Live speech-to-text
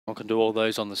I can do all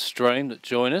those on the stream that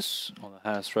join us on the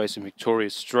Harness Racing Victoria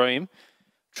stream.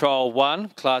 Trial 1,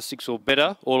 Class 6 or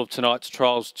better. All of tonight's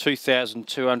trials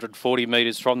 2,240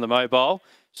 metres from the mobile.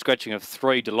 Scratching of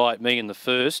 3, Delight Me in the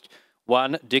first.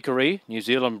 1, Dickory, New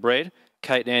Zealand bred.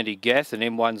 Kate and Andy Gath and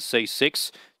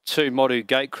M1C6. 2, Modu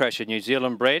Gatecrasher, New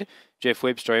Zealand bred. Jeff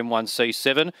Webster,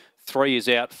 M1C7. 3 is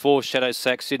out. 4, Shadow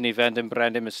Sack, Sydney Van Den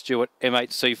Brand, Emma Stewart,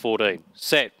 M8C14.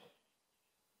 Set.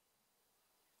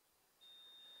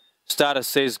 Starter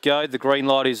says go, the green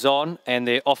light is on and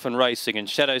they're off and racing, and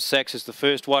Shadow Sax is the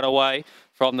first one away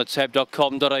from the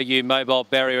tab.com.au mobile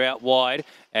barrier out wide,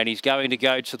 and he's going to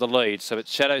go to the lead. So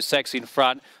it's Shadow Sax in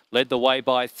front, led the way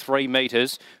by 3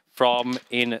 metres. From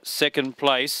in second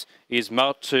place is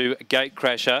Melton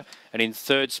Gatecrasher, and in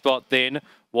third spot then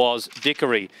was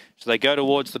Dickory. So they go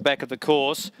towards the back of the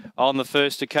course on the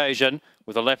first occasion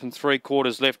with 11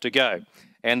 3/4 left to go.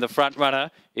 And the front runner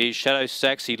is Shadow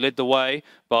Sax. He led the way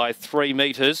by 3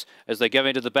 metres as they go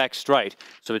into the back straight.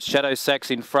 So it's Shadow Sax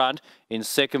in front. In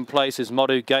second place is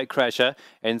Modu Gatecrasher.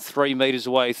 And 3 metres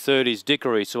away, third is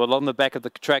Dickory. So along the back of the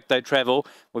track they travel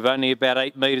with only about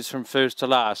 8 metres from first to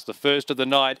last. The first of the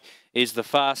night is the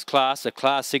fast class, a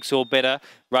Class 6 or better,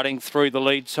 running through the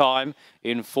lead time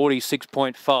in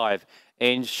 46.5.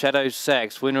 And Shadow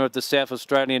Sax, winner of the South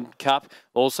Australian Cup,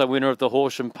 also winner of the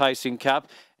Horsham Pacing Cup,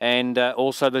 and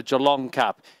also the Geelong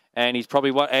Cup. And he's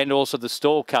probably and also the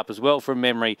Stall Cup as well from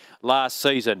memory last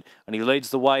season. And he leads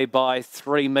the way by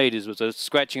 3 metres. It was a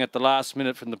scratching at the last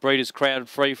minute from the Breeders' Crown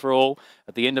free for all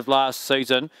at the end of last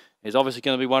season. Is obviously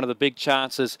going to be one of the big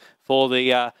chances for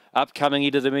the upcoming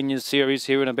Into Dominion series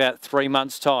here in about 3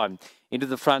 months' time. Into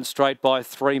the front straight by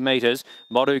 3 metres.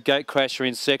 Modu Gatecrasher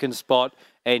in second spot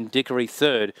and Dickory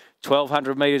third.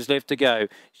 1,200 metres left to go.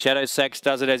 Shadow Sax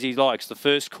does it as he likes. The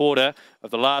first quarter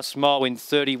of the last mile in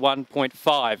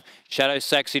 31.5. Shadow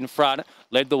Sax in front,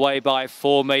 led the way by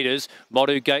 4 metres.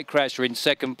 Modu Gatecrasher in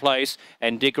second place,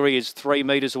 and Dickory is 3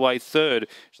 metres away third.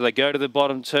 So they go to the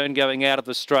bottom turn going out of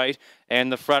the straight,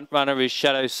 and the front runner is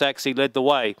Shadow Sax. He led the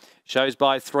way. Shows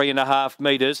by 3.5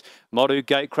 metres. Modu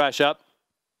Gatecrasher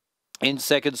in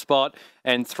second spot,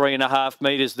 and 3.5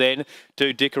 metres then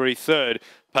to Dickory third.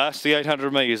 Past the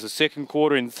 800 metres, the second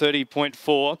quarter in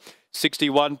 30.4,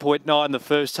 61.9 the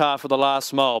first half of the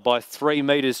last mile by 3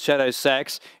 metres. Shadow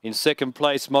Sax in second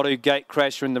place, Modu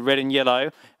Gatecrasher in the red and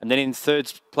yellow, and then in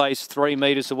third place 3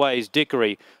 metres away is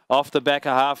Dickory. Off the back,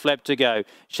 a half lap to go.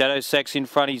 Shadow Sax in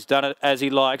front, he's done it as he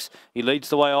likes. He leads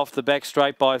the way off the back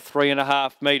straight by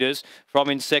 3.5 metres. From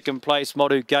in second place,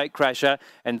 Modu Gatecrasher,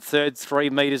 and third 3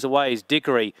 metres away is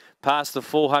Dickory. Past the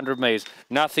 400 metres.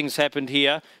 Nothing's happened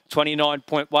here.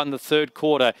 29.1 the third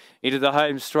quarter. Into the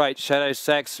home straight. Shadow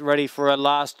Sax ready for a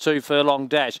last 2 furlong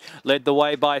dash. Led the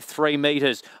way by 3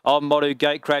 metres. On Modu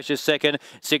Gatecrasher second.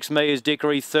 6 metres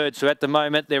Dickory third. So at the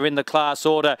moment they're in the class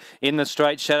order. In the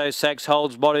straight, Shadow Sax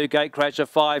holds Modu Gatecrasher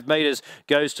 5 metres.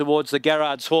 Goes towards the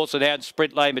Garrard's Horse and Hound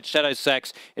sprint lane. But Shadow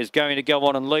Sax is going to go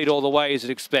on and lead all the way as you'd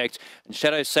expect. And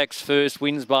Shadow Sax first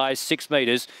wins by 6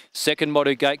 metres. Second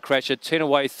Modu Gatecrasher, 10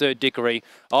 away third Dickory.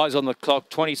 Eyes on the clock,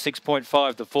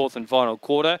 26.5 the fourth and final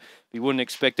quarter. You wouldn't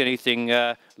expect anything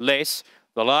less.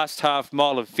 The last half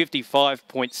mile of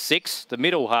 55.6. The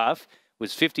middle half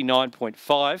was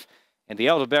 59.5. And the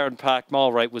Aldebaran Park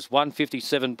mile rate was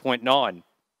 157.9.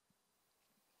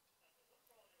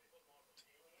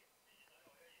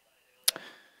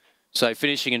 So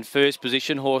finishing in first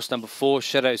position, horse number 4,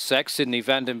 Shadow Sax, Sydney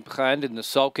Van Den Brand in the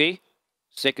sulky.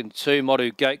 Second 2,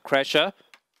 Modu Gatecrasher.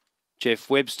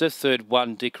 Jeff Webster, third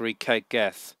 1, Dickory Kate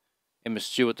Gath. Emma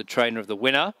Stewart, the trainer of the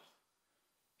winner,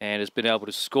 and has been able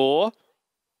to score.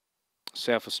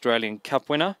 South Australian Cup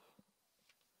winner.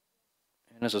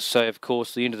 And as I say, of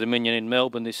course, the Into Dominion in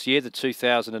Melbourne this year, the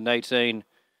 2018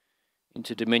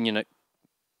 Into Dominion at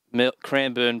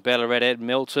Cranbourne, Ballarat and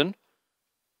Melton.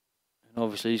 And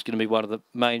obviously he's going to be one of the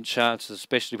main chances,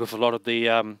 especially with a lot of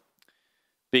the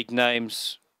big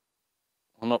names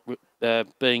not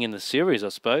being in the series, I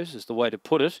suppose, is the way to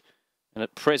put it. And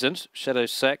at present, Shadow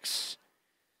Sax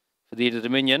for the Into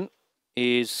Dominion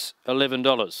is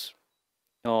 $11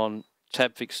 on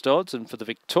tab fixed odds, and for the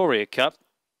Victoria Cup,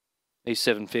 he's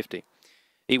 $7.50.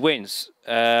 He wins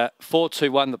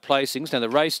 4-2-1 the placings. Now the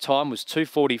race time was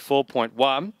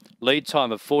 2:44.1, lead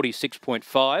time of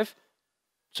 46.5,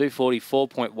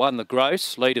 2:44.1 the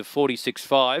gross, lead of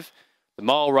 46.5. The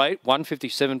mile rate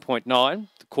 157.9.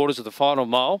 The quarters of the final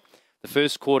mile. The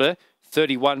first quarter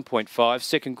 31.5,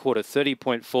 second quarter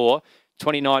 30.4,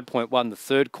 29.1 the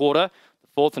third quarter, the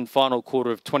fourth and final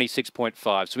quarter of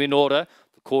 26.5. So in order,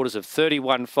 the quarters of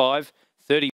 31.5, 30.